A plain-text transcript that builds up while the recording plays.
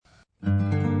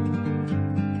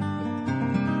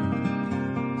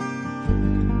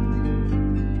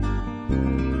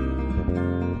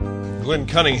Glenn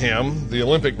Cunningham, the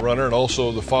Olympic runner, and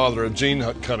also the father of Gene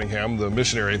Cunningham, the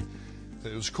missionary,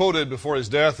 it was quoted before his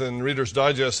death in Reader's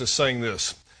Digest as saying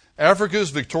this: Africa's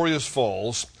Victoria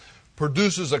Falls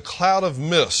produces a cloud of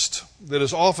mist that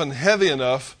is often heavy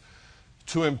enough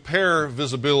to impair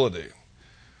visibility.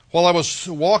 While I was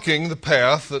walking the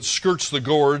path that skirts the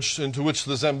gorge into which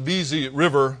the Zambezi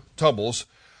River tumbles,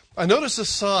 I noticed a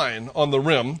sign on the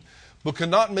rim, but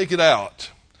could not make it out.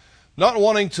 Not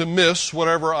wanting to miss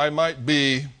whatever I might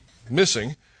be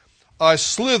missing, I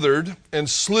slithered and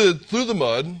slid through the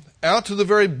mud out to the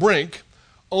very brink,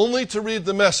 only to read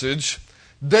the message,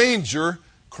 "Danger,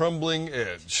 crumbling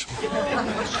edge."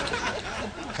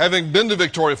 Having been to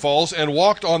Victoria Falls and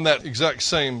walked on that exact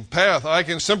same path, I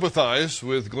can sympathize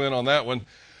with Glenn on that one.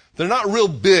 They're not real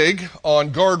big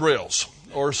on guardrails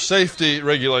or safety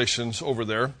regulations over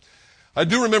there. I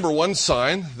do remember one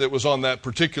sign that was on that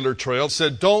particular trail. It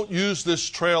said, "Don't use this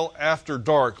trail after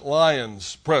dark,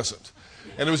 lions present."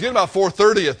 And it was getting about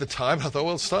 4:30 at the time. I thought,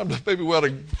 well, it's time to, maybe we ought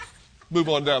to move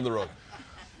on down the road.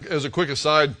 As a quick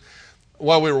aside,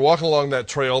 while we were walking along that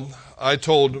trail, I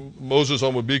told Moses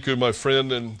Onwabiku, my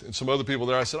friend, and some other people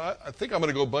there, I said, I think I'm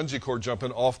going to go bungee cord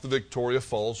jumping off the Victoria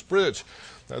Falls Bridge.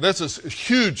 Now, that's a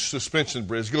huge suspension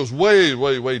bridge. It goes way,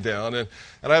 way, way down. And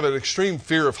I have an extreme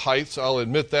fear of heights, I'll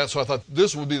admit that. So I thought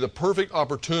this would be the perfect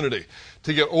opportunity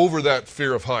to get over that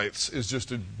fear of heights, is just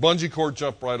to bungee cord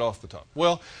jump right off the top.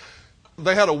 Well,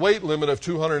 they had a weight limit of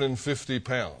 250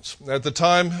 pounds. At the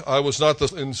time, I was not the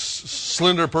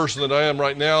slender person that I am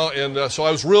right now, and so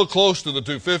I was real close to the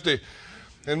 250.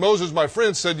 And Moses, my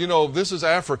friend, said, this is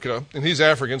Africa, and he's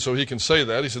African, so he can say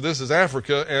that. He said, this is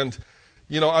Africa, and,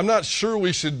 I'm not sure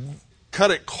we should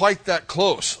cut it quite that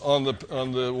close on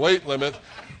the weight limit.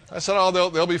 I said,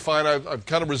 they'll be fine. I've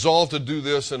kind of resolved to do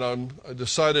this, and I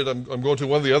decided I'm going to.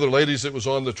 One of the other ladies that was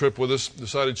on the trip with us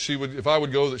decided if I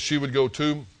would go, that she would go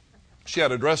too. She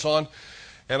had a dress on,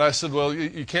 and I said, well,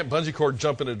 you can't bungee cord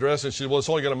jump in a dress. And she said, well, it's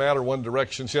only going to matter one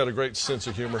direction. She had a great sense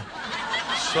of humor.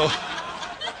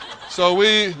 So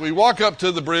we walk up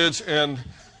to the bridge, and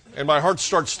my heart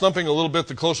starts thumping a little bit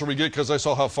the closer we get, because I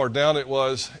saw how far down it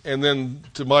was. And then,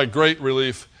 to my great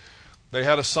relief, they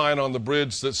had a sign on the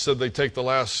bridge that said they take the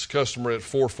last customer at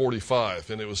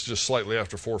 4:45, and it was just slightly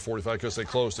after 4:45 because they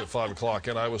closed at 5 o'clock,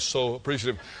 and I was so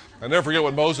appreciative. I never forget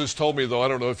what Moses told me, though. I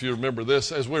don't know if you remember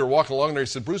this. As we were walking along there, he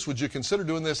said, "Bruce, would you consider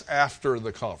doing this after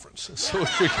the conference?" So we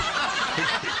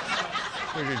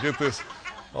could get this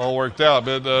all worked out.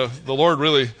 But the Lord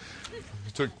really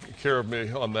took care of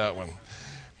me on that one.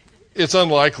 It's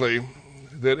unlikely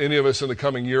that any of us in the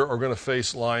coming year are going to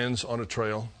face lions on a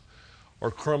trail or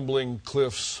crumbling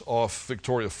cliffs off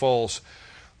Victoria Falls,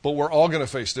 but we're all going to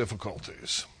face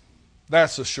difficulties.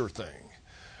 That's a sure thing.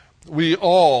 We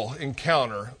all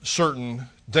encounter certain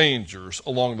dangers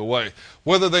along the way,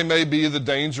 whether they may be the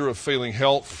danger of failing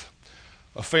health,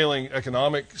 a failing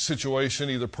economic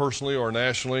situation, either personally or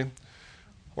nationally,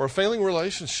 or a failing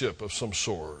relationship of some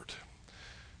sort.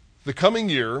 The coming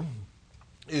year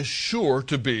is sure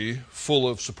to be full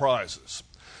of surprises.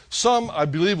 Some, I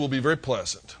believe, will be very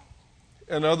pleasant,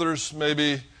 and others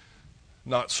maybe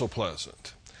not so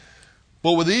pleasant.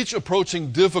 But with each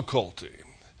approaching difficulty,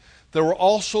 there will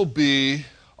also be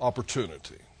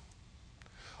opportunity.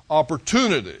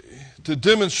 Opportunity to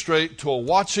demonstrate to a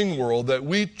watching world that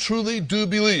we truly do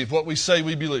believe what we say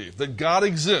we believe, that God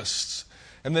exists,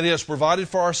 and that He has provided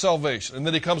for our salvation, and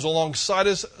that He comes alongside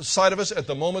of us at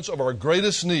the moments of our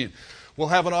greatest need. We'll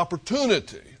have an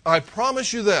opportunity, I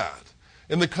promise you that,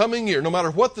 in the coming year, no matter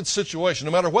what the situation,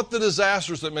 no matter what the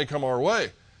disasters that may come our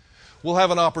way, we'll have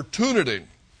an opportunity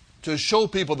to show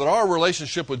people that our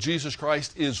relationship with Jesus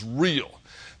Christ is real,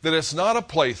 that it's not a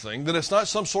plaything, that it's not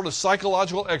some sort of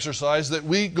psychological exercise that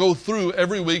we go through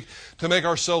every week to make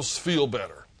ourselves feel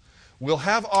better. We'll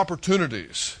have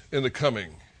opportunities in the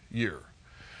coming year.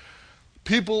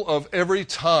 People of every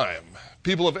time,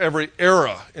 people of every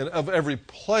era, and of every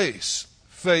place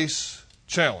face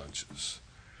challenges.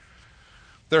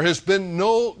 There has been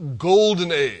no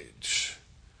golden age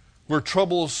where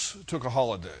troubles took a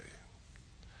holiday.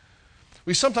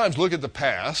 We sometimes look at the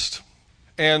past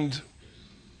and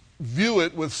view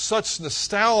it with such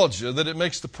nostalgia that it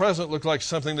makes the present look like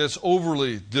something that's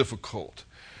overly difficult.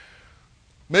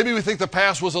 Maybe we think the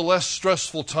past was a less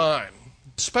stressful time,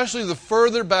 especially the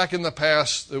further back in the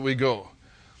past that we go.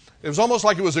 It was almost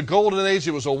like it was a golden age.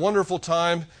 It was a wonderful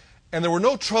time, and there were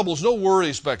no troubles, no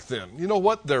worries back then. You know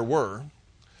what? There were.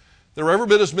 There were every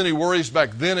bit as many worries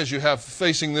back then as you have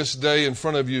facing this day in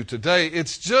front of you today.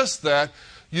 It's just that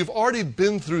you've already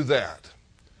been through that.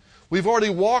 We've already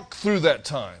walked through that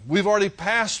time. We've already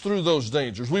passed through those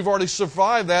dangers. We've already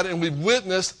survived that, and we've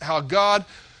witnessed how God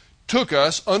took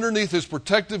us underneath His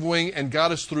protective wing and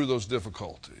got us through those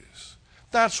difficulties.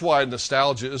 That's why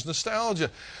nostalgia is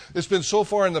nostalgia. It's been so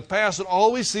far in the past that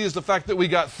all we see is the fact that we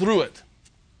got through it.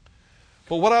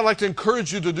 But what I'd like to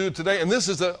encourage you to do today, and this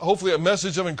is hopefully a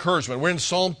message of encouragement. We're in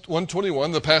Psalm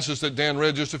 121, the passage that Dan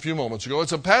read just a few moments ago.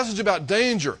 It's a passage about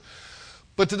danger.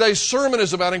 But today's sermon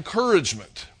is about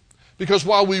encouragement. Because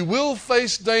while we will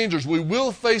face dangers, we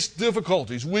will face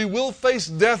difficulties, we will face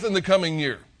death in the coming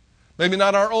year. Maybe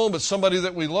not our own, but somebody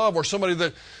that we love or somebody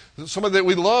that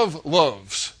we love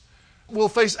loves. We'll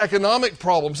face economic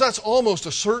problems. That's almost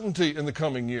a certainty in the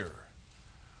coming year.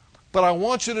 But I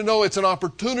want you to know it's an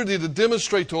opportunity to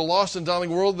demonstrate to a lost and dying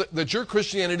world that your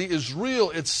Christianity is real,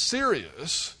 it's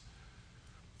serious,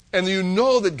 and you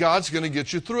know that God's going to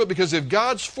get you through it. Because if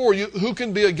God's for you, who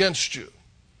can be against you?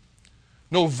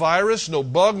 No virus, no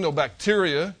bug, no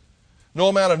bacteria, no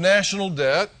amount of national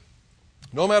debt,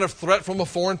 no amount of threat from a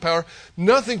foreign power.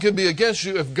 Nothing can be against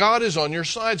you if God is on your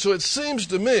side. So it seems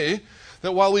to me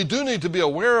that while we do need to be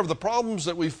aware of the problems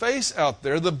that we face out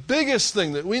there, the biggest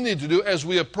thing that we need to do as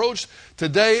we approach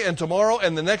today and tomorrow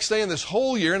and the next day and this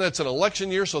whole year, and it's an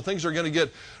election year, so things are going to get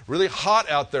really hot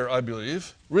out there, I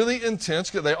believe, really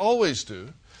intense, because they always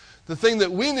do. The thing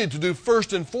that we need to do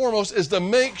first and foremost is to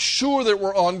make sure that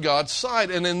we're on God's side.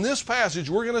 And in this passage,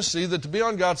 we're going to see that to be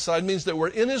on God's side means that we're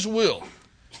in His will,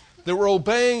 that we're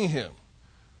obeying Him.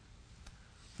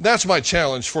 That's my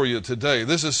challenge for you today.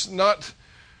 This is not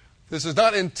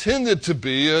intended to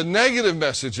be a negative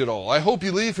message at all. I hope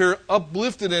you leave here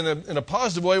uplifted in a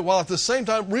positive way, while at the same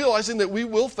time realizing that we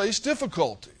will face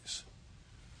difficulties.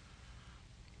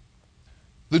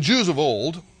 The Jews of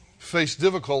old faced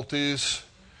difficulties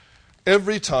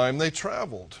every time they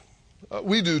traveled.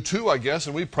 We do too, I guess,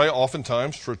 and we pray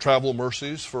oftentimes for travel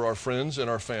mercies for our friends and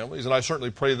our families, and I certainly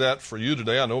pray that for you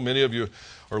today. I know many of you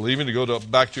are leaving to go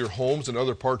back to your homes in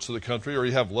other parts of the country, or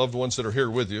you have loved ones that are here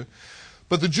with you.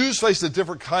 But the Jews faced a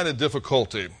different kind of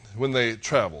difficulty when they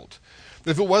traveled.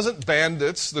 If it wasn't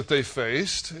bandits that they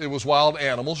faced, it was wild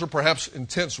animals or perhaps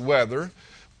intense weather.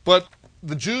 But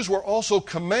the Jews were also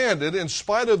commanded, in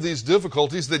spite of these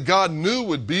difficulties that God knew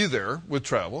would be there with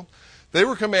travel, they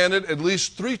were commanded at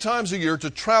least 3 times a year to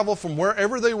travel from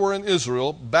wherever they were in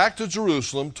Israel back to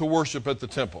Jerusalem to worship at the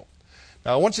temple.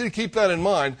 Now, I want you to keep that in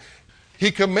mind.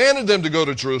 He commanded them to go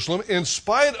to Jerusalem in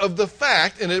spite of the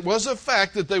fact, and it was a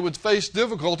fact, that they would face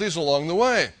difficulties along the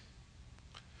way.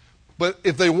 But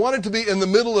if they wanted to be in the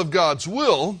middle of God's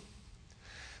will,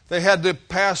 they had to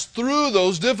pass through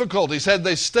those difficulties. Had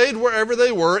they stayed wherever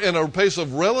they were in a place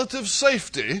of relative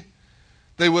safety,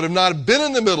 they would have not been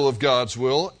in the middle of God's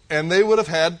will, and they would have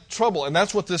had trouble. And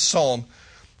that's what this psalm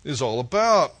is all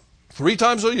about. 3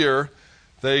 times a year,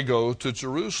 they go to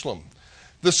Jerusalem.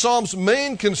 The psalm's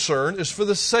main concern is for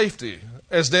the safety.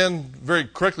 As Dan very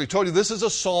correctly told you, this is a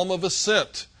psalm of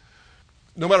ascent.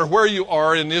 No matter where you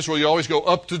are in Israel, you always go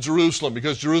up to Jerusalem,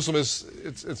 because Jerusalem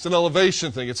it's an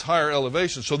elevation thing. It's higher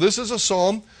elevation. So this is a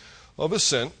psalm of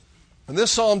ascent. And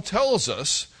this psalm tells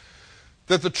us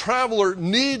that the traveler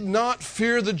need not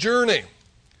fear the journey,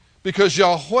 because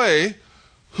Yahweh,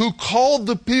 who called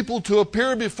the people to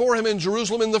appear before Him in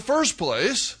Jerusalem in the first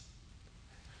place,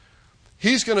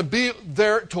 He's going to be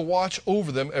there to watch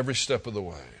over them every step of the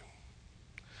way.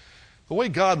 The way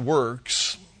God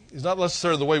works is not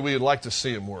necessarily the way we would like to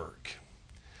see Him work.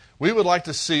 We would like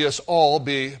to see us all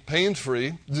be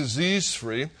pain-free,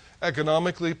 disease-free,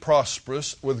 economically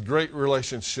prosperous, with great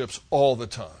relationships all the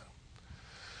time.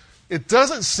 It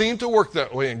doesn't seem to work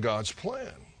that way in God's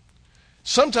plan.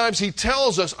 Sometimes He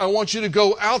tells us, I want you to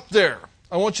go out there.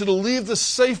 I want you to leave the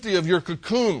safety of your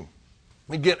cocoon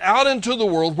and get out into the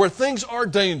world where things are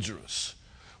dangerous,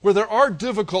 where there are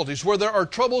difficulties, where there are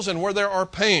troubles, and where there are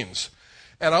pains.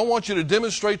 And I want you to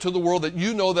demonstrate to the world that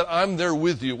you know that I'm there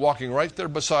with you, walking right there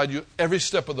beside you every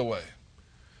step of the way.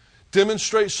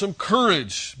 Demonstrate some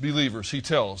courage, believers, He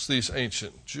tells these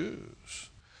ancient Jews.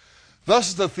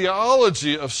 Thus, the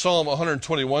theology of Psalm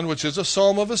 121, which is a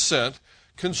psalm of ascent,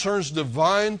 concerns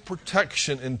divine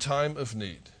protection in time of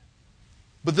need.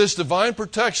 But this divine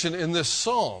protection in this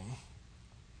psalm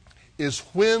is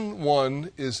when one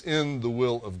is in the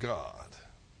will of God.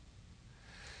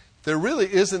 There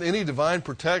really isn't any divine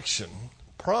protection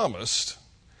promised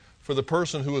for the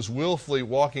person who is willfully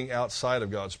walking outside of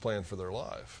God's plan for their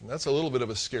life. And that's a little bit of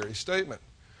a scary statement.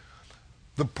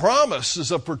 The promises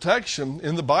of protection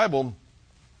in the Bible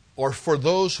are for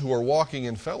those who are walking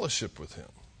in fellowship with Him.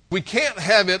 We can't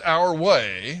have it our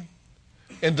way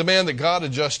and demand that God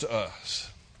adjust to us.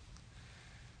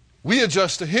 We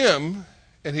adjust to Him,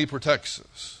 and He protects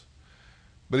us.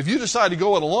 But if you decide to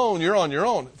go it alone, you're on your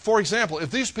own. For example,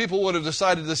 if these people would have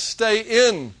decided to stay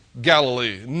in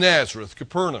Galilee, Nazareth,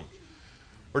 Capernaum,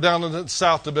 or down in the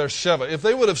south to Beersheba, if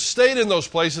they would have stayed in those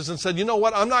places and said, you know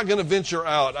what, I'm not going to venture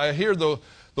out. I hear the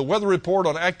weather report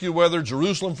on AccuWeather,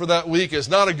 Jerusalem for that week is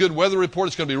not a good weather report.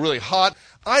 It's going to be really hot.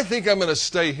 I think I'm going to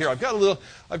stay here. I've got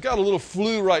a little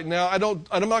flu right now.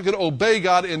 I'm not going to obey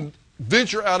God and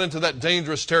venture out into that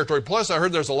dangerous territory. Plus, I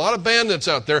heard there's a lot of bandits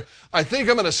out there. I think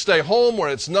I'm going to stay home where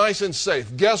it's nice and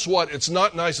safe. Guess what? It's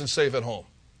not nice and safe at home.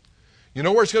 You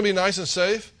know where it's going to be nice and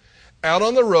safe? Out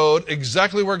on the road,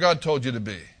 exactly where God told you to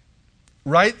be.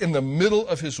 Right in the middle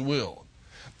of His will.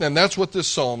 And that's what this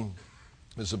psalm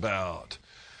is about.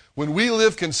 When we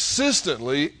live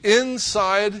consistently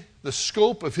inside the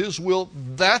scope of His will,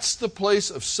 that's the place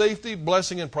of safety,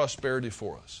 blessing, and prosperity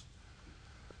for us.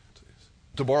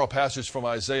 To borrow a passage from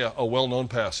Isaiah, a well-known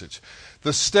passage.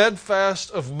 The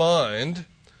steadfast of mind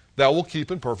thou wilt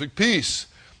keep in perfect peace,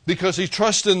 because he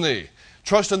trusts in thee.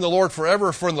 Trust in the Lord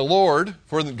forever, for in the Lord,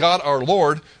 for in God our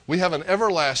Lord, we have an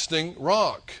everlasting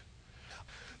rock.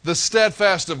 The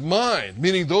steadfast of mind,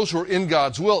 meaning those who are in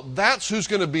God's will, that's who's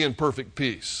going to be in perfect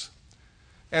peace.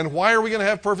 And why are we going to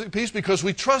have perfect peace? Because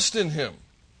we trust in Him.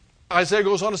 Isaiah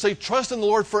goes on to say, trust in the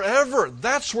Lord forever.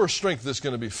 That's where strength is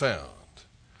going to be found.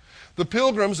 The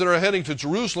pilgrims that are heading to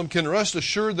Jerusalem can rest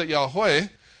assured that Yahweh,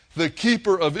 the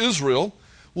keeper of Israel,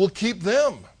 will keep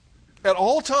them at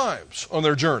all times on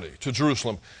their journey to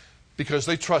Jerusalem because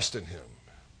they trust in Him.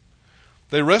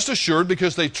 They rest assured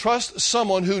because they trust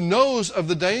someone who knows of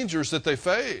the dangers that they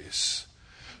face,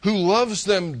 who loves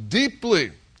them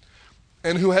deeply,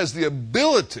 and who has the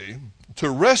ability to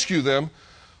rescue them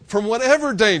from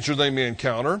whatever danger they may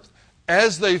encounter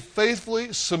as they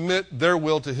faithfully submit their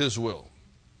will to His will.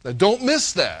 Now, don't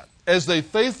miss that. As they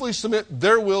faithfully submit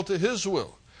their will to His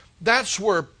will. That's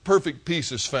where perfect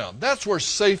peace is found. That's where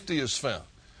safety is found.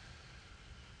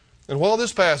 And while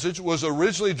this passage was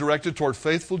originally directed toward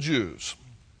faithful Jews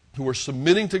who were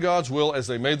submitting to God's will as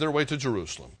they made their way to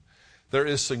Jerusalem, there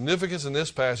is significance in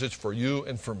this passage for you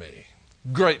and for me.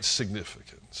 Great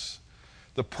significance.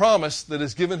 The promise that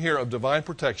is given here of divine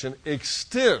protection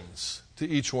extends to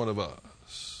each one of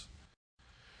us.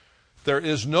 There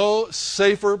is no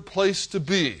safer place to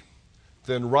be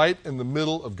than right in the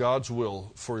middle of God's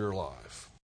will for your life.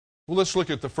 Well, let's look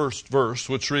at the first verse,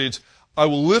 which reads, I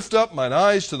will lift up mine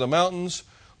eyes to the mountains,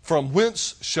 from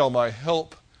whence shall my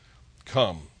help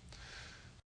come?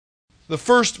 The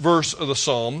first verse of the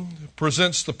psalm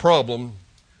presents the problem,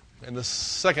 and the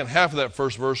second half of that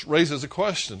first verse raises a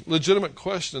question, legitimate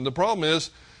question. The problem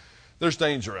is, there's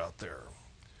danger out there.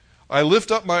 I lift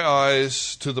up my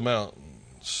eyes to the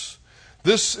mountains.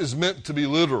 This is meant to be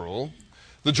literal.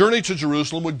 The journey to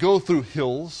Jerusalem would go through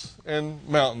hills and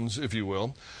mountains, if you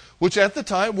will, which at the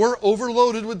time were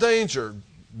overloaded with danger.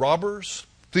 Robbers,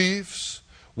 thieves,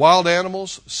 wild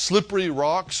animals, slippery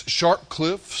rocks, sharp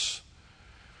cliffs.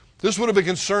 This would have been a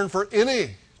concern for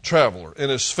any traveler and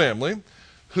his family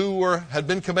who had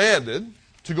been commanded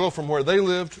to go from where they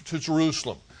lived to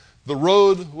Jerusalem. The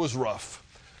road was rough.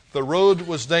 The road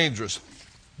was dangerous.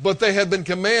 But they had been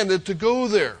commanded to go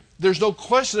there. There's no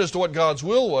question as to what God's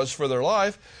will was for their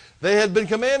life. They had been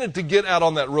commanded to get out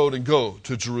on that road and go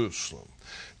to Jerusalem.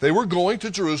 They were going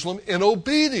to Jerusalem in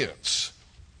obedience.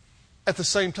 At the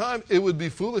same time, it would be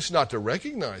foolish not to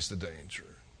recognize the danger.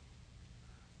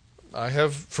 I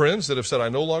have friends that have said, I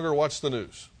no longer watch the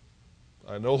news.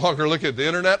 I no longer look at the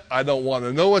internet. I don't want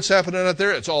to know what's happening out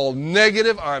there. It's all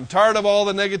negative. I'm tired of all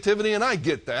the negativity, and I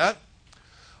get that.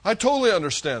 I totally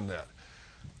understand that.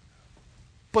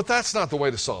 But that's not the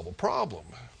way to solve a problem.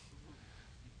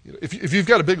 If you've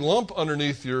got a big lump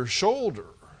underneath your shoulder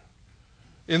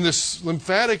in this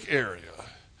lymphatic area,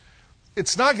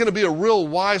 it's not going to be a real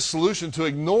wise solution to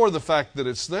ignore the fact that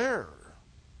it's there.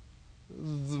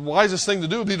 The wisest thing to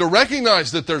do would be to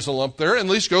recognize that there's a lump there and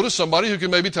at least go to somebody who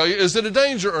can maybe tell you, is it a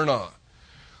danger or not?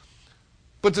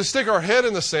 But to stick our head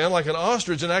in the sand like an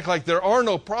ostrich and act like there are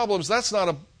no problems, that's not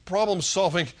a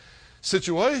problem-solving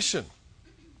situation.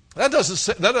 That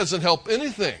doesn't help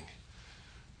anything.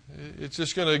 It's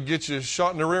just going to get you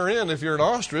shot in the rear end if you're an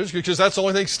ostrich, because that's the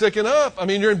only thing sticking up. I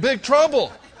mean, you're in big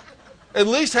trouble. At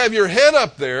least have your head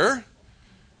up there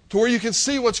to where you can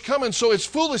see what's coming. So it's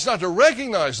foolish not to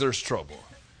recognize there's trouble.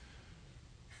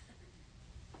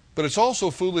 But it's also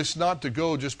foolish not to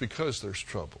go just because there's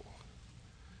trouble.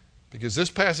 Because this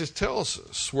passage tells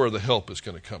us where the help is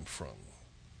going to come from.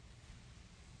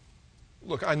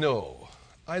 Look, I know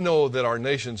that our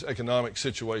nation's economic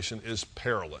situation is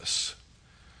perilous.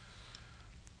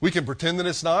 We can pretend that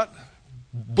it's not,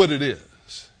 but it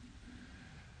is.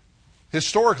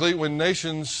 Historically, when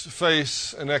nations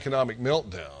face an economic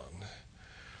meltdown,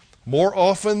 more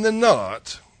often than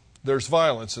not, there's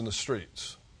violence in the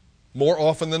streets. More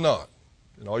often than not.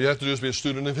 And all you have to do is be a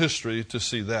student of history to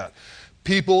see that.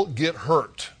 People get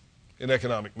hurt in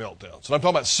economic meltdowns. And I'm talking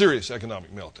about serious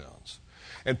economic meltdowns.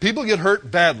 And people get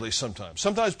hurt badly sometimes.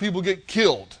 Sometimes people get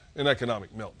killed in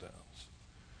economic meltdowns.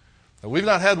 Now, we've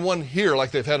not had one here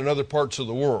like they've had in other parts of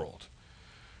the world.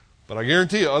 But I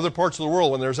guarantee you, other parts of the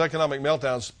world, when there's economic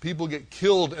meltdowns, people get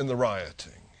killed in the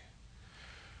rioting.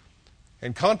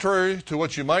 And contrary to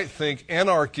what you might think,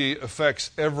 anarchy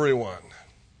affects everyone.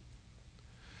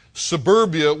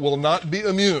 Suburbia will not be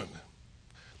immune.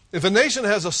 If a nation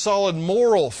has a solid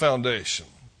moral foundation,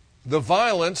 the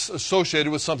violence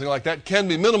associated with something like that can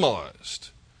be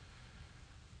minimalized.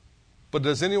 But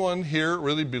does anyone here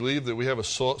really believe that we have a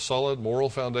solid moral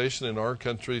foundation in our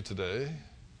country today?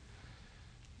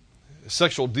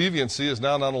 Sexual deviancy is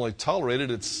now not only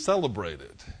tolerated, it's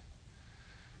celebrated.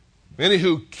 Many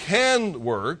who can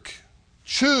work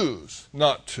choose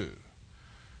not to.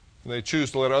 And they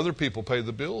choose to let other people pay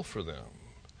the bill for them.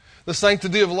 The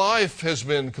sanctity of life has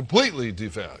been completely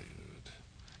devalued.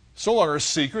 It's no longer a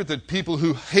secret that people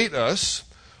who hate us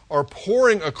are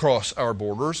pouring across our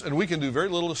borders, and we can do very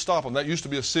little to stop them. That used to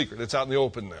be a secret. It's out in the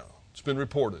open now. It's been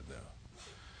reported now.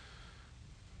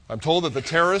 I'm told that the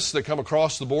terrorists that come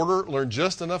across the border learn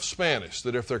just enough Spanish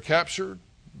that if they're captured,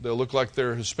 they'll look like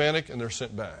they're Hispanic and they're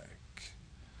sent back.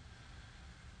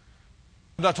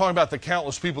 I'm not talking about the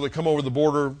countless people that come over the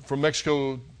border from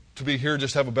Mexico to be here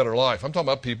just to have a better life. I'm talking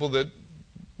about people that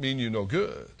mean you no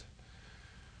good.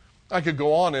 I could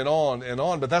go on and on and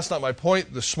on, but that's not my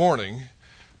point this morning.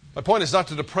 My point is not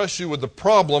to depress you with the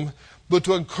problem, but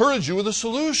to encourage you with a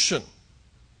solution.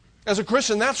 As a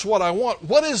Christian, that's what I want.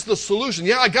 What is the solution?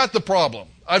 Yeah, I got the problem.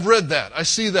 I've read that. I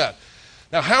see that.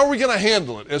 Now, how are we going to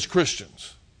handle it as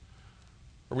Christians?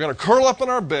 Are we going to curl up in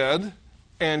our bed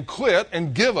and quit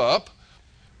and give up?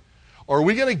 Or are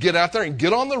we going to get out there and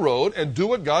get on the road and do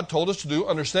what God told us to do,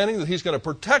 understanding that He's going to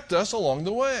protect us along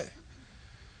the way?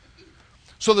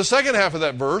 So the second half of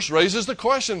that verse raises the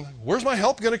question, where's my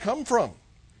help going to come from?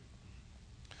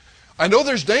 I know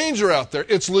there's danger out there.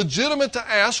 It's legitimate to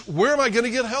ask, where am I going to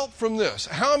get help from this?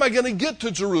 How am I going to get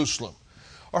to Jerusalem?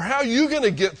 Or how are you going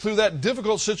to get through that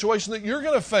difficult situation that you're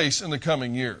going to face in the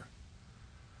coming year?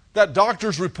 That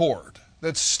doctor's report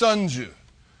that stuns you.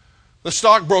 The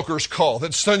stockbroker's call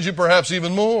that stuns you perhaps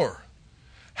even more.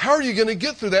 How are you going to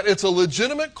get through that? It's a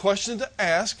legitimate question to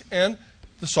ask, and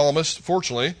the psalmist,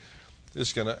 fortunately,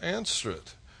 is going to answer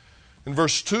it. In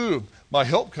verse 2, my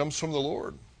help comes from the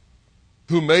Lord,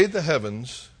 who made the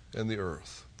heavens and the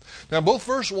earth. Now, both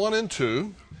verse 1 and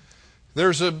 2,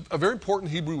 there's a very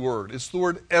important Hebrew word. It's the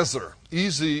word ezer,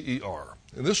 E-Z-E-R.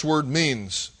 And this word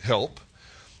means help.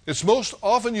 It's most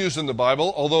often used in the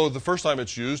Bible, although the first time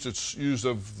it's used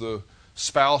of the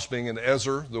spouse being an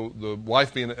ezer, the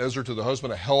wife being an ezer to the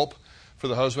husband, a help for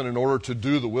the husband in order to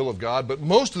do the will of God. But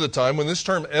most of the time when this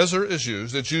term ezer is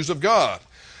used, it's used of God.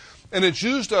 And it's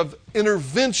used of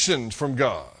intervention from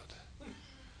God.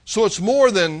 So it's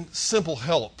more than simple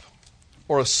help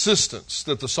or assistance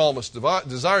that the psalmist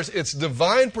desires. It's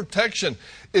divine protection.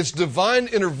 It's divine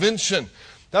intervention.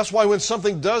 That's why when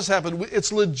something does happen,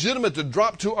 it's legitimate to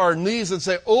drop to our knees and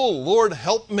say, oh, Lord,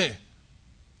 help me.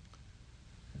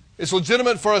 It's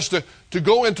legitimate for us to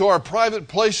go into our private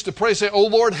place to pray, say, oh,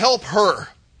 Lord, help her.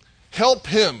 Help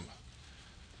him.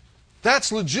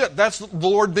 That's legit. That's the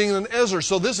Lord being an ezer.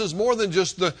 So this is more than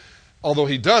just although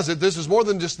He does it, this is more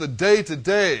than just the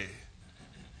day-to-day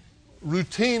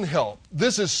routine help.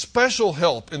 This is special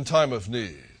help in time of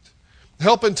need.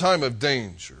 Help in time of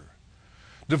danger.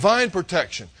 Divine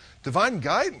protection. Divine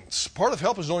guidance. Part of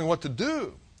help is knowing what to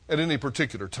do at any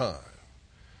particular time.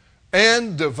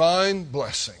 And divine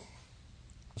blessing.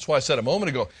 That's why I said a moment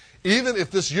ago, even if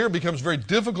this year becomes very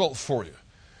difficult for you,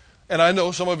 and I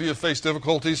know some of you have faced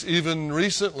difficulties even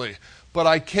recently, but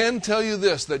I can tell you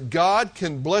this, that God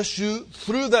can bless you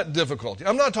through that difficulty.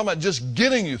 I'm not talking about just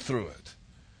getting you through it.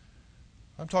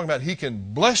 I'm talking about He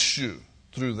can bless you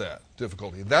through that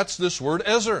difficulty. That's this word,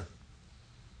 ezer.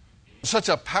 Such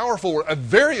a powerful word, a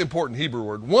very important Hebrew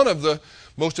word, one of the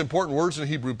most important words in the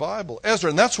Hebrew Bible, ezer,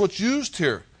 and that's what's used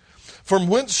here. From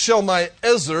whence shall my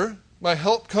ezer, my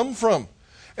help, come from?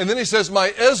 And then he says,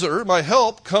 my ezer, my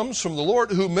help, comes from the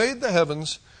Lord who made the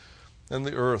heavens and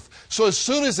the earth. So as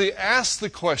soon as he asks the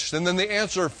question, then the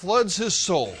answer floods his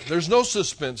soul. There's no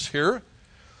suspense here.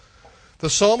 The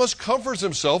psalmist comforts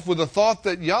himself with the thought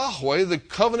that Yahweh, the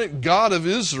covenant God of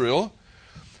Israel,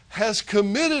 has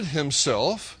committed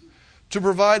Himself to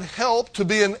provide help, to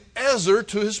be an ezer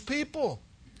to His people.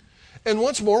 And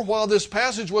once more, while this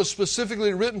passage was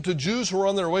specifically written to Jews who were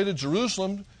on their way to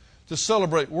Jerusalem to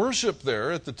celebrate worship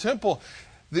there at the temple,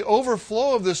 the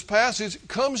overflow of this passage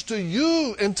comes to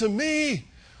you and to me.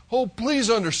 Oh, please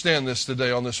understand this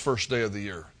today on this first day of the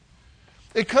year.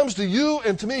 It comes to you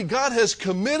and to me. God has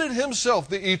committed himself,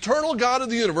 the eternal God of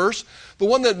the universe, the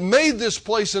one that made this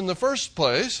place in the first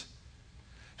place,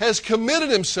 has committed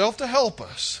himself to help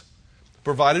us,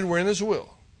 provided we're in his will.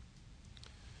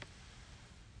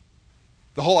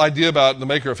 The whole idea about the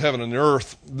maker of heaven and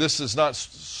earth, this is not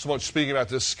so much speaking about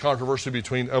this controversy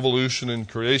between evolution and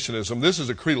creationism. This is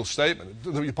a creedal statement.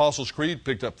 The Apostles' Creed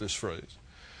picked up this phrase.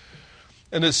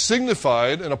 And it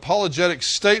signified an apologetic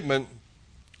statement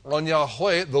on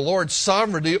Yahweh, the Lord's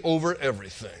sovereignty over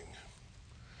everything.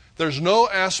 There's no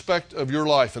aspect of your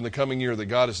life in the coming year that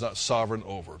God is not sovereign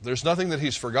over. There's nothing that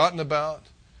he's forgotten about.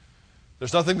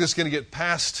 There's nothing that's going to get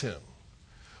past him.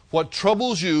 What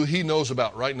troubles you, he knows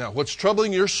about right now. What's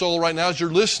troubling your soul right now as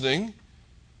you're listening,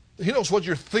 he knows what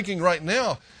you're thinking right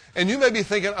now. And you may be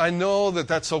thinking, I know that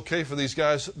that's okay for these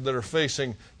guys that are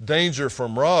facing danger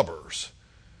from robbers.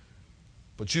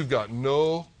 But you've got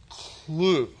no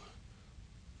clue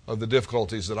of the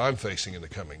difficulties that I'm facing in the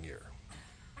coming year.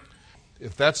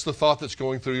 If that's the thought that's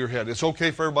going through your head, it's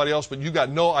okay for everybody else, but you've got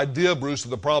no idea, Bruce,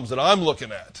 of the problems that I'm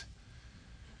looking at.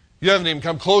 You haven't even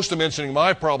come close to mentioning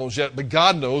my problems yet, but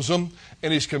God knows them,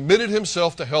 and he's committed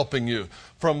himself to helping you.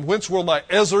 From whence will my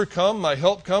Ezer come, my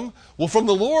help come? Well, from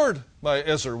the Lord my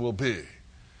Ezer will be.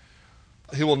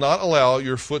 He will not allow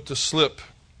your foot to slip.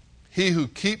 He who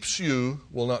keeps you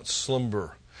will not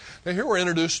slumber. Now here we're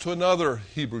introduced to another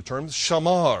Hebrew term,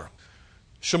 shamar.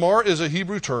 Shamar is a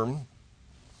Hebrew term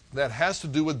that has to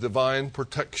do with divine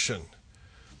protection.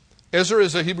 Ezer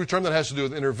is a Hebrew term that has to do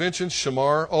with intervention.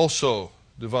 Shamar also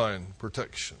divine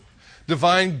protection.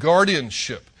 Divine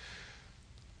guardianship.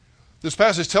 This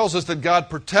passage tells us that God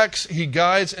protects, he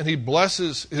guides, and he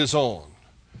blesses his own.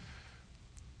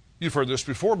 You've heard this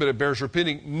before, but it bears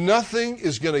repeating. Nothing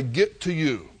is going to get to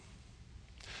you.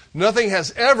 Nothing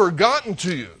has ever gotten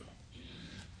to you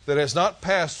that has not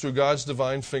passed through God's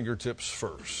divine fingertips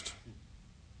first.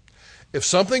 If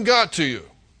something got to you,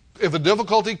 if a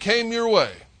difficulty came your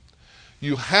way,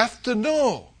 you have to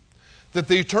know that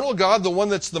the eternal God, the one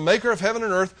that's the maker of heaven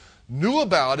and earth, knew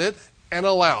about it and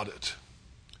allowed it.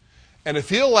 And if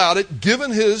he allowed it,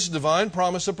 given his divine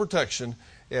promise of protection,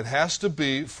 it has to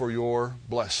be for your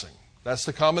blessing. That's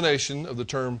the combination of the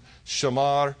term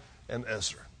shamar and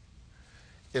Ezer.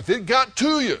 If it got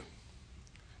to you,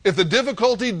 if the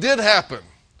difficulty did happen,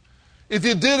 if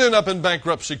you did end up in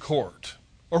bankruptcy court,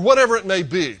 or whatever it may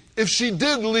be, if she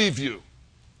did leave you,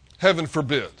 heaven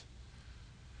forbid,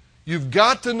 you've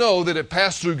got to know that it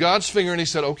passed through God's finger and he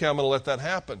said, okay, I'm going to let that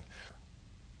happen.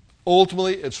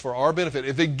 Ultimately, it's for our benefit.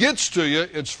 If it gets to you,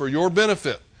 it's for your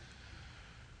benefit.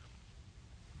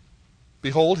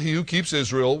 Behold, he who keeps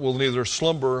Israel will neither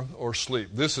slumber or sleep.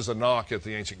 This is a knock at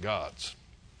the ancient gods.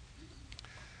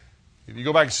 If you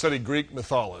go back and study Greek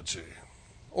mythology,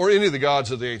 or any of the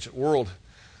gods of the ancient world,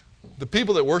 the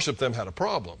people that worshiped them had a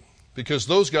problem, because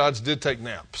those gods did take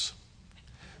naps.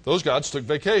 Those gods took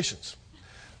vacations.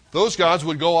 Those gods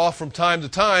would go off from time to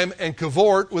time and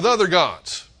cavort with other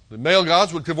gods. The male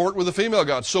gods would cavort with the female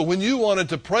gods. So when you wanted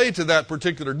to pray to that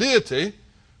particular deity,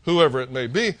 whoever it may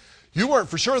be, you weren't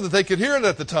for sure that they could hear it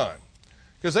at the time,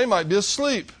 because they might be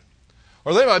asleep,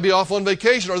 or they might be off on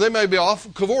vacation, or they may be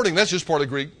off cavorting. That's just part of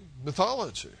Greek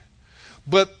mythology.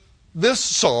 But this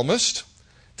psalmist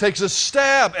takes a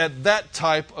stab at that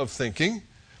type of thinking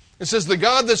and says the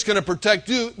God that's going to protect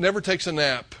you never takes a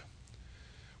nap.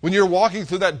 When you're walking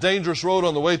through that dangerous road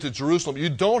on the way to Jerusalem, you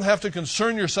don't have to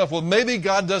concern yourself, well, maybe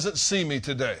God doesn't see me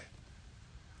today.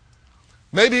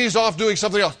 Maybe he's off doing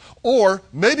something else. Or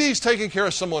maybe he's taking care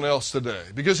of someone else today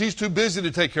because he's too busy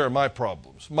to take care of my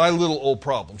problems, my little old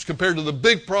problems, compared to the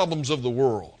big problems of the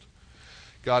world.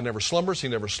 God never slumbers. He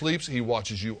never sleeps. He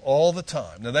watches you all the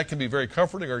time. Now, that can be very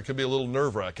comforting, or it can be a little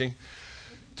nerve-wracking.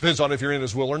 Depends on if you're in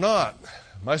his will or not.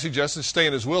 My suggestion is stay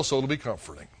in his will so it'll be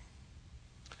comforting.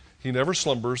 He never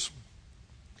slumbers.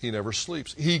 He never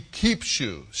sleeps. He keeps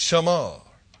you. Shamar.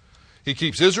 He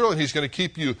keeps Israel, and he's going to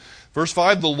keep you. Verse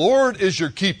 5, the Lord is your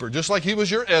keeper. Just like he was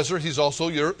your Ezer, he's also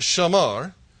your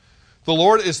Shamar. The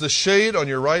Lord is the shade on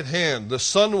your right hand. The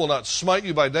sun will not smite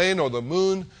you by day, nor the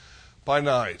moon by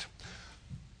night.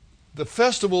 The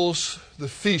festivals, the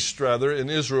feasts rather, in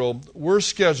Israel were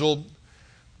scheduled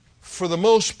for the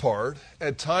most part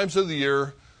at times of the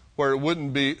year where it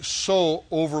wouldn't be so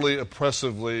overly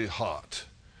oppressively hot.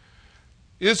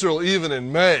 Israel, even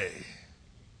in May,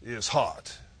 is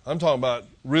hot. I'm talking about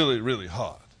really, really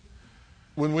hot.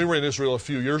 When we were in Israel a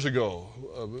few years ago,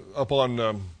 up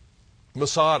on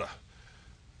Masada,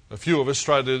 a few of us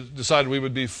decided we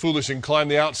would be foolish and climb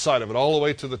the outside of it all the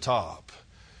way to the top.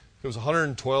 It was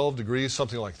 112 degrees,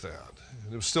 something like that.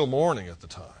 It was still morning at the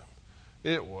time.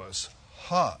 It was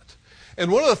hot.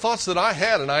 And one of the thoughts that I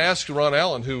had, and I asked Ron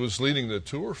Allen, who was leading the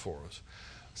tour for us,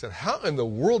 I said, how in the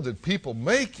world did people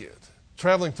make it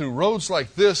traveling through roads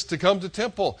like this to come to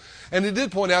temple? And he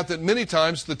did point out that many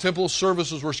times the temple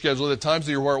services were scheduled at times of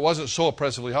the year where it wasn't so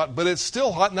oppressively hot, but it's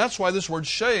still hot, and that's why this word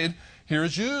shade here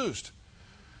is used.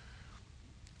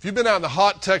 If you've been out in the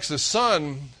hot Texas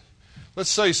sun,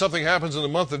 let's say something happens in the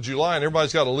month of July and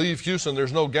everybody's got to leave Houston,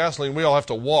 there's no gasoline, we all have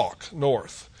to walk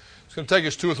north. It's going to take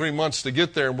us 2 or 3 months to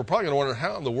get there, and we're probably going to wonder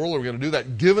how in the world are we going to do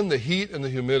that given the heat and the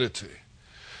humidity.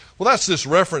 Well, that's this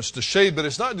reference to shade, but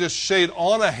it's not just shade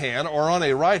on a hand or on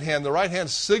a right hand. The right hand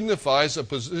signifies a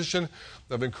position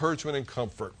of encouragement and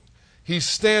comfort. He's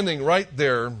standing right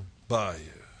there by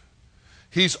you.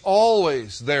 He's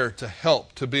always there to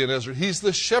help, to be an Israel. He's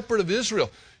the shepherd of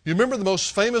Israel. You remember the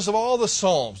most famous of all the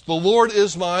Psalms, the Lord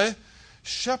is my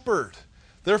shepherd.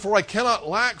 Therefore, I cannot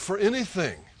lack for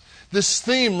anything. This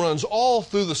theme runs all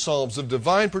through the Psalms of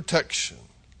divine protection.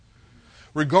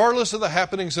 Regardless of the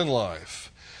happenings in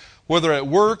life, whether at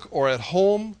work or at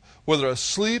home, whether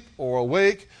asleep or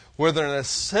awake, whether in a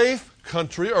safe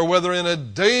country or whether in a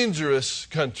dangerous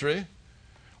country,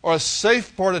 or a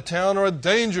safe part of town or a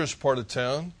dangerous part of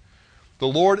town, the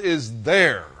Lord is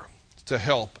there to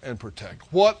help and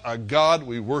protect. What a God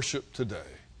we worship today.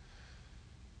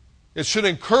 It should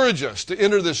encourage us to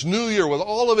enter this new year with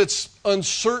all of its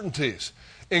uncertainties,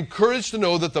 encouraged to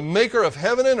know that the maker of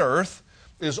heaven and earth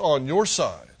is on your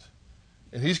side,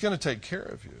 and He's going to take care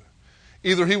of you.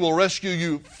 Either He will rescue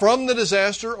you from the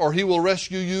disaster or He will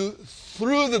rescue you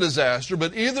through the disaster,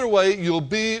 but either way, you'll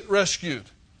be rescued.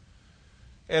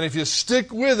 And if you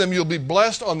stick with Him, you'll be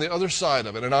blessed on the other side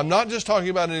of it. And I'm not just talking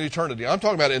about in eternity. I'm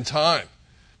talking about in time.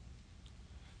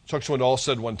 Chuck Swindoll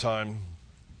said one time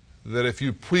that if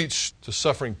you preach to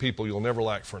suffering people, you'll never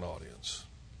lack for an audience.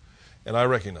 And I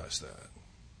recognize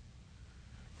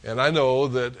that. And I know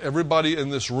that everybody in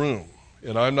this room,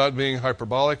 and I'm not being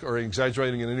hyperbolic or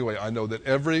exaggerating in any way, I know that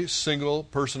every single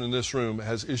person in this room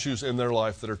has issues in their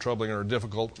life that are troubling and are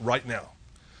difficult right now.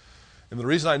 And the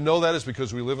reason I know that is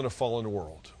because we live in a fallen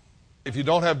world. If you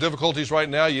don't have difficulties right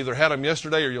now, you either had them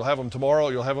yesterday or you'll have them tomorrow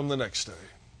or you'll have them the next day.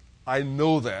 I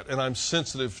know that, and I'm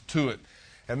sensitive to it.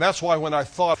 And that's why when I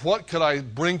thought, what could I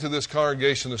bring to this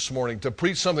congregation this morning to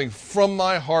preach something from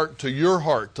my heart to your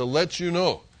heart, to let you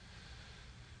know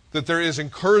that there is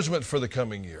encouragement for the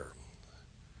coming year,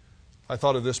 I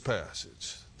thought of this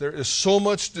passage. There is so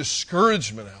much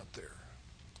discouragement out there.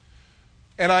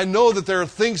 And I know that there are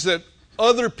things that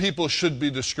other people should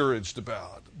be discouraged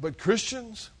about. But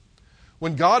Christians,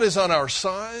 when God is on our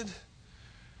side,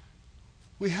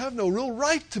 we have no real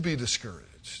right to be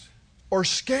discouraged or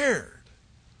scared.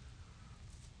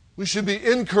 We should be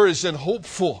encouraged and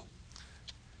hopeful.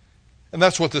 And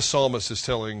that's what this psalmist is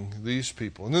telling these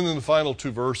people. And then in the final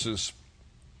 2 verses,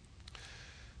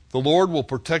 the Lord will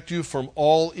protect you from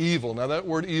all evil. Now that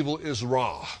word evil is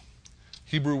ra,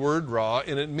 Hebrew word ra,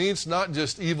 and it means not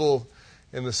just evil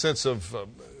in the sense of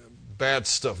bad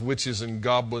stuff, witches and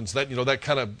goblins, that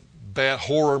kind of bad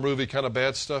horror movie kind of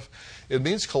bad stuff. It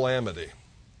means calamity.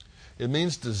 It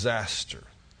means disaster.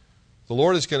 The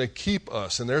Lord is going to keep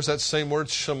us. And there's that same word,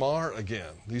 shamar,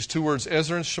 again. These 2 words,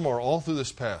 Ezra and shamar, all through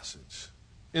this passage,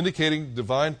 indicating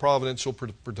divine providential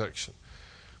protection.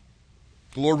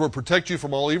 The Lord will protect you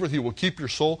from all evil. He will keep your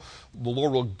soul. The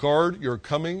Lord will guard your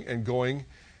coming and going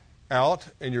out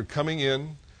and your coming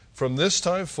in from this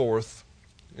time forth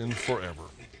and forever.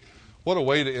 What a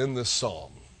way to end this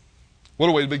psalm. What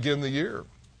a way to begin the year.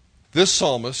 This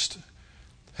psalmist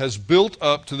has built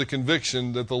up to the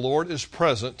conviction that the Lord is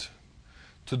present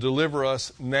to deliver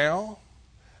us now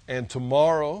and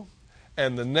tomorrow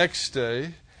and the next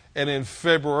day and in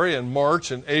February and March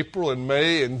and April and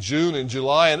May and June and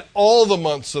July and all the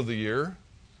months of the year.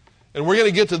 And we're going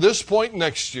to get to this point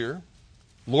next year,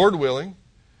 Lord willing,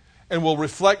 and we'll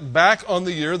reflect back on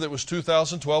the year that was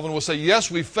 2012 and we'll say,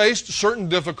 yes, we faced certain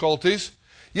difficulties.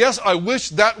 Yes, I wish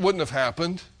that wouldn't have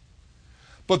happened,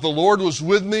 but the Lord was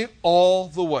with me all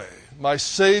the way. My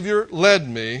Savior led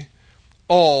me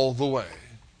all the way.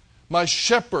 My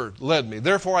shepherd led me.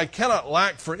 Therefore, I cannot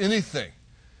lack for anything.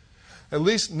 At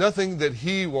least nothing that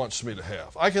He wants me to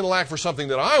have. I can lack for something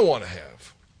that I want to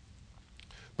have.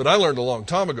 But I learned a long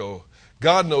time ago,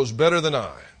 God knows better than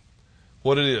I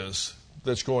what it is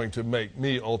that's going to make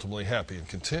me ultimately happy and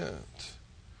content.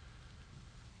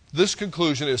 This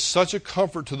conclusion is such a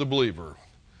comfort to the believer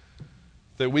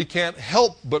that we can't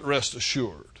help but rest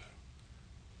assured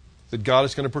that God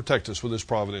is going to protect us with His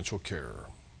providential care.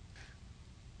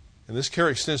 And this care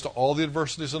extends to all the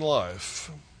adversities in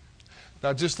life,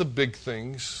 not just the big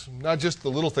things, not just the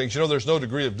little things. You know, there's no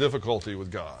degree of difficulty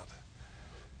with God.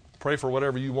 Pray for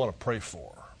whatever you want to pray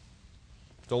for.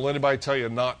 Don't let anybody tell you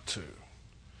not to,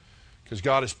 because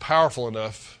God is powerful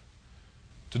enough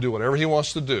to do whatever He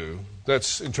wants to do.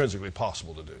 That's intrinsically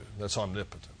possible to do. That's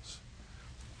omnipotence.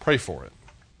 Pray for it.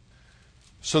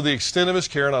 So the extent of His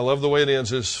care, and I love the way it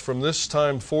ends, is from this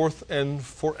time forth and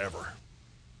forever.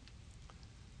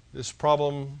 This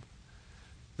problem,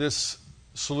 this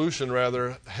solution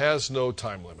rather, has no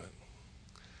time limit.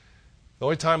 The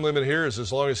only time limit here is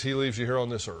as long as He leaves you here on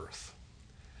this earth.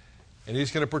 And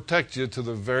He's going to protect you to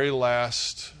the very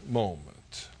last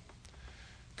moment.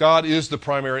 God is the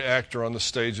primary actor on the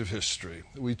stage of history.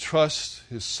 We trust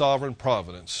His sovereign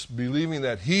providence, believing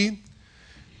that He,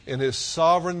 in His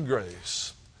sovereign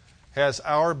grace, has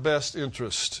our best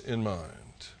interest in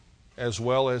mind, as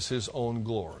well as His own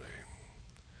glory.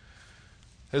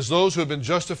 As those who have been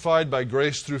justified by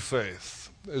grace through faith,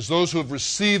 as those who have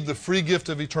received the free gift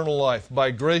of eternal life by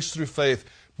grace through faith,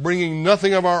 bringing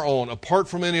nothing of our own, apart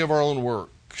from any of our own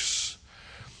works,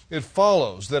 it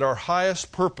follows that our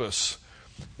highest purpose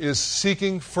is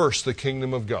seeking first the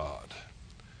kingdom of God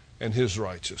and His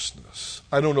righteousness.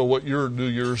 I don't know what your New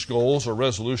Year's goals or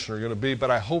resolution are going to be, but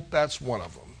I hope that's one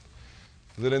of them.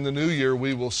 That in the new year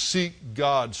we will seek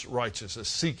God's righteousness,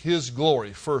 seek His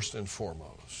glory first and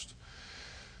foremost.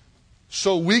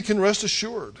 So we can rest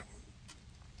assured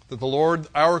that the Lord,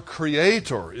 our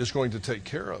Creator, is going to take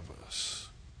care of us.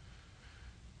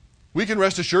 We can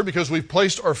rest assured because we've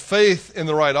placed our faith in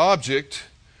the right object,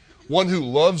 one who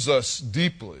loves us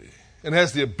deeply and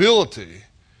has the ability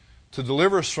to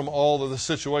deliver us from all of the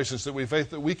situations that we face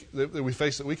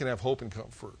that we can have hope and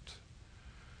comfort.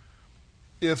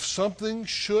 If something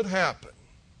should happen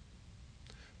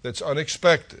that's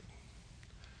unexpected,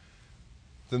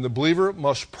 then the believer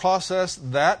must process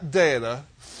that data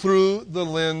through the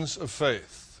lens of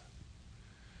faith,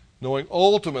 knowing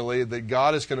ultimately that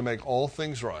God is going to make all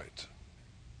things right.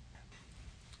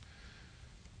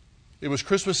 It was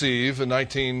Christmas Eve in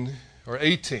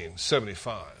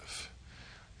 1875,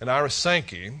 and Ira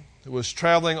Sankey was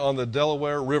traveling on the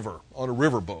Delaware River on a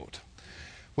riverboat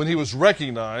when he was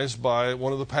recognized by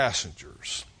one of the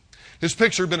passengers. His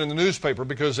picture had been in the newspaper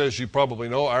because, as you probably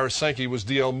know, Ira Sankey was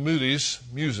D.L. Moody's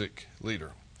music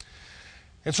leader.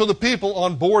 And so the people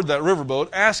on board that riverboat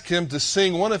asked him to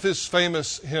sing one of his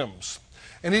famous hymns.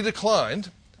 And he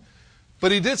declined,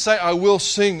 but he did say, "I will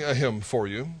sing a hymn for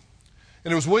you."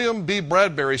 And it was William B.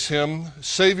 Bradbury's hymn,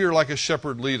 "Savior Like a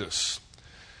Shepherd Lead Us."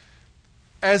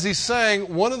 As he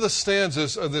sang, one of the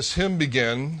stanzas of this hymn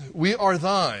began, "We are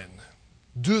thine.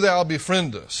 Do thou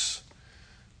befriend us.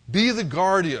 Be the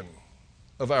guardian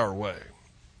of our way."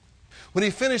 When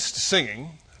he finished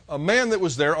singing, a man that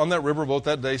was there on that riverboat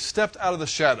that day stepped out of the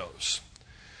shadows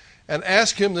and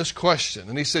asked him this question.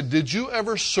 And he said, "Did you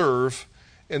ever serve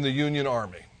in the Union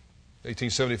Army?"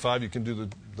 1875, you can do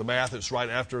the math, it's right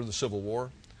after the Civil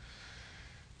War.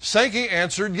 Sankey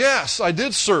answered, "Yes, I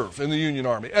did serve in the Union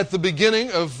Army. At the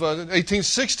beginning of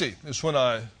 1860 is when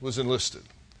I was enlisted."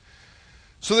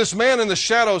 So this man in the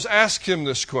shadows asked him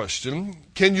this question: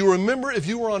 "Can you remember if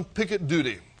you were on picket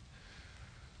duty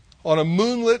on a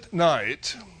moonlit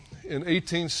night in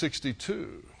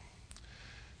 1862?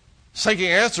 Sankey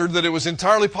answered that it was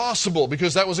entirely possible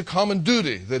because that was a common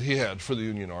duty that he had for the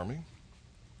Union Army.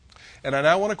 And I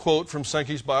now want to quote from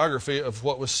Sankey's biography of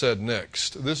what was said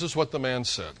next. This is what the man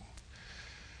said.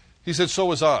 He said, "So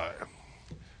was I,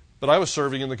 but I was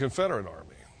serving in the Confederate Army.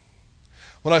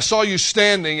 When I saw you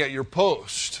standing at your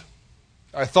post,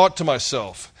 I thought to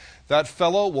myself, that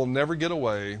fellow will never get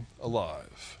away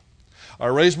alive. I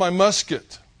raised my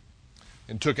musket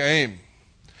and took aim.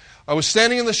 I was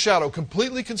standing in the shadow,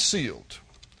 completely concealed,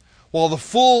 while the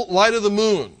full light of the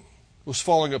moon was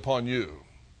falling upon you.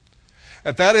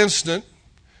 At that instant,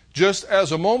 just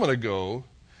as a moment ago,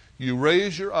 you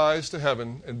raised your eyes to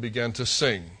heaven and began to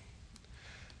sing.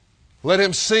 Let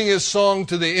him sing his song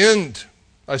to the end.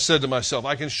 I said to myself,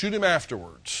 I can shoot him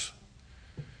afterwards.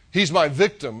 He's my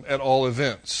victim at all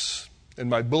events, and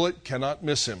my bullet cannot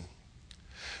miss him.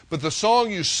 But the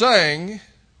song you sang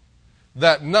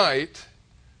that night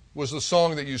was the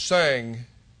song that you sang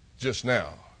just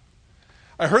now.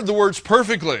 I heard the words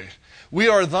perfectly. We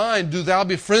are thine, do thou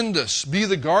befriend us, be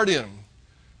the guardian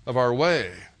of our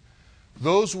way.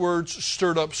 Those words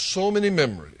stirred up so many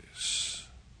memories.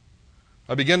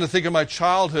 I began to think of my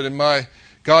childhood and my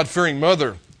God-fearing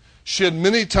mother. She had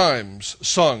many times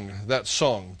sung that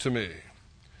song to me.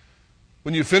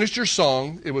 When you finished your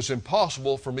song, it was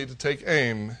impossible for me to take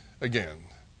aim again.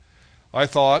 I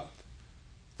thought,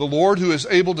 the Lord who is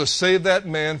able to save that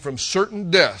man from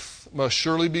certain death must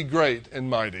surely be great and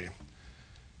mighty.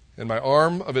 And my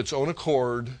arm of its own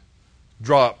accord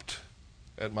dropped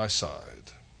at my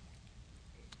side.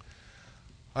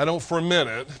 I don't for a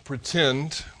minute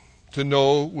pretend to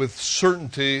know with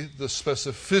certainty the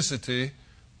specificity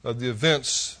of the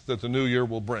events that the new year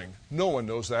will bring. No one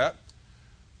knows that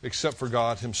except for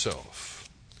God himself.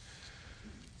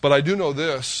 But I do know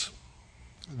this: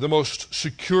 the most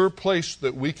secure place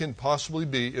that we can possibly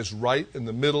be is right in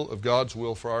the middle of God's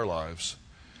will for our lives.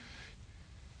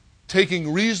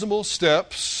 Taking reasonable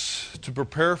steps to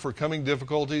prepare for coming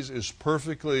difficulties is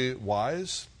perfectly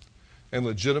wise and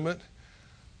legitimate.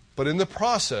 But in the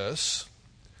process,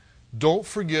 don't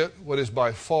forget what is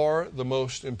by far the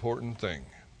most important thing.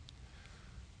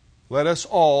 Let us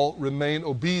all remain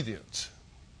obedient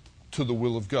to the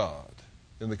will of God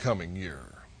in the coming year.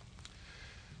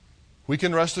 We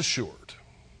can rest assured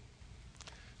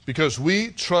because we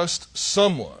trust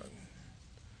someone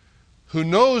who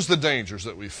knows the dangers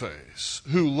that we face,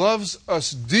 who loves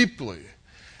us deeply,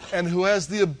 and who has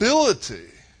the ability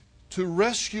to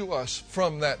rescue us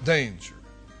from that danger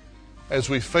as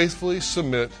we faithfully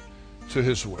submit to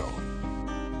his will.